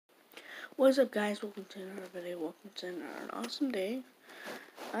What's up, guys? Welcome to another video. Welcome to an awesome day.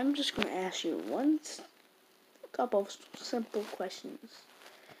 I'm just gonna ask you a couple of simple questions.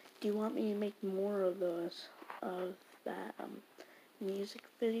 Do you want me to make more of those music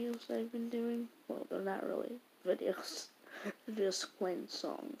videos that I've been doing? Well, they're not really videos. They're just plain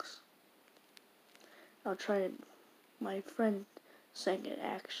songs. I'll try it. My friend sang it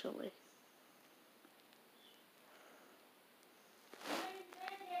actually.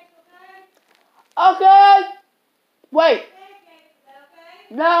 Okay. Wait.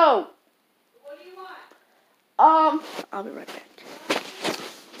 No. What do you want? I'll be right back.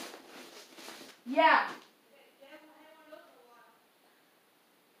 Yeah.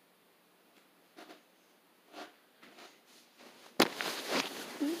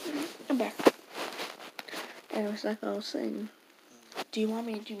 I'm back. Anyways, like I was saying, do you want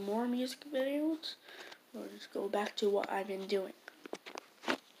me to do more music videos, or just go back to what I've been doing?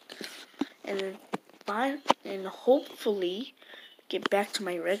 And hopefully get back to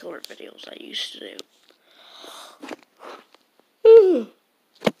my regular videos I used to do.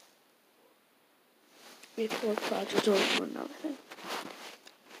 Before Project Over and everything.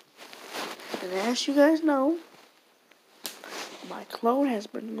 And as you guys know, my clone has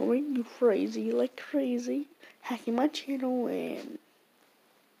been going crazy like crazy, hacking my channel and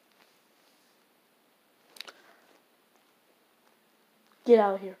get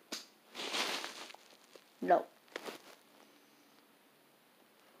out of here. No.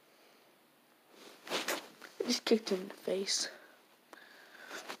 I just kicked him in the face.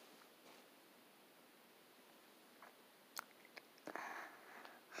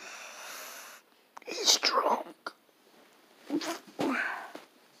 He's drunk.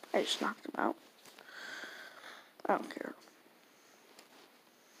 I just knocked him out. I don't care.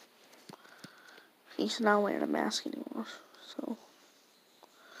 He's not wearing a mask anymore, so.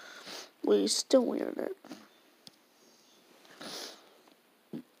 Well, he's still wearing it.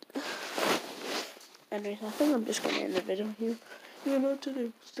 Anyways, I think I'm just gonna end the video here. You know what to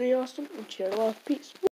do. Stay awesome and share love. Peace.